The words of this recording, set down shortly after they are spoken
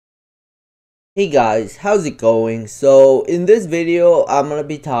Hey guys, how's it going? So in this video, I'm gonna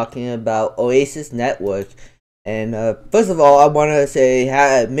be talking about Oasis Network. And first of all, I want to say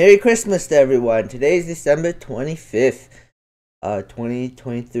Merry Christmas to everyone. Today is December 25th,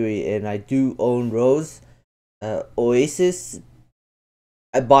 2023, and I do own Rose Oasis.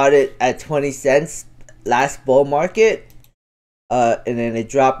 I bought it at 20 cents last bull market. And then it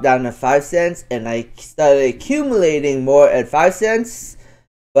dropped down to 5 cents, and I started accumulating more at 5 cents.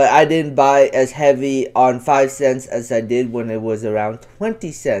 But I didn't buy as heavy on 5 cents as I did when it was around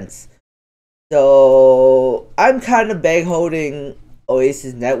 20 cents. So I'm kind of bag holding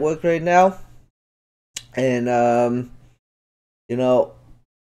Oasis Network right now. And and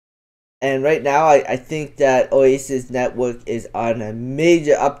right now I think that Oasis Network is on a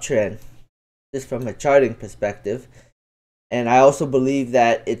major uptrend, just from a charting perspective. And I also believe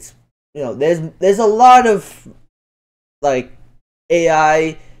that it's, there's a lot of like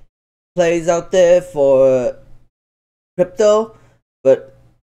AI plays out there for crypto, but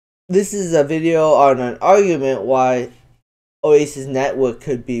this is a video on an argument why Oasis Network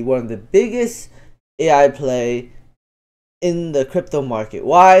could be one of the biggest AI play in the crypto market.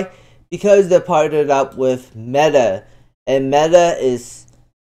 Why? Because they're partnered up with Meta, and Meta is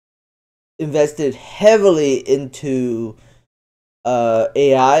invested heavily into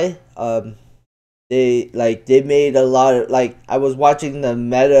AI. They made a lot of, like, I was watching the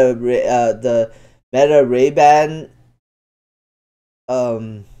Meta Ray-Ban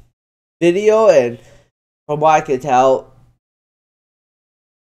video, and from what I could tell,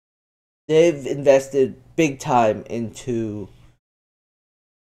 they've invested big time into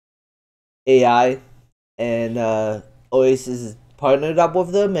AI, and Oasis is partnered up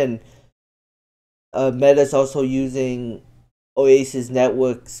with them, and Meta's also using Oasis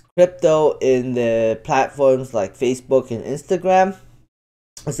Network's crypto in the platforms like Facebook and Instagram.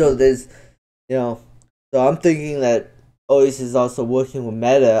 So so I'm thinking that Oasis is also working with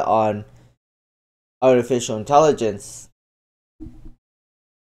Meta on artificial intelligence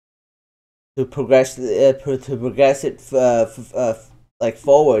to progress it like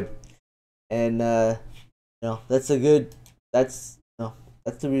forward, and that's that's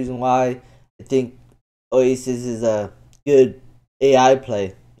the reason why I think Oasis is a good AI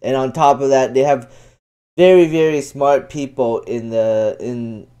play. And on top of that, they have very, very smart people in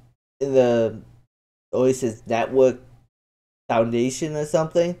the Oasis Network Foundation or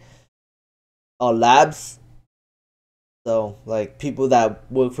something, or labs. So like people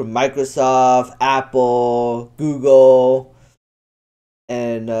that work for Microsoft, Apple, Google,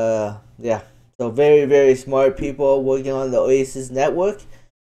 and yeah, so very, very smart people working on the Oasis Network.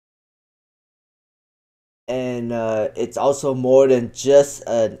 And it's also more than just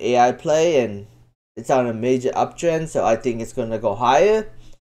an AI play, and it's on a major uptrend, so I think it's gonna go higher.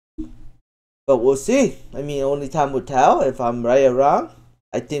 But we'll see. I mean, only time will tell if I'm right or wrong.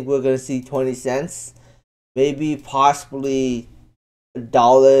 I think we're gonna see 20 cents, maybe possibly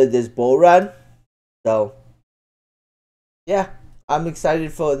 $1 this bull run. So yeah, I'm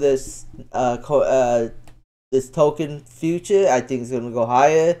excited for this this token future. I think it's gonna go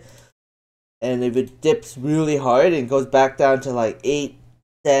higher. And if it dips really hard and goes back down to like 8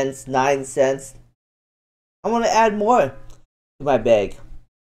 cents, 9 cents, I'm going to add more to my bag.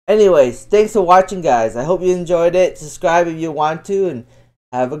 Anyways, thanks for watching, guys. I hope you enjoyed it. Subscribe if you want to, and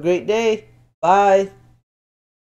have a great day. Bye.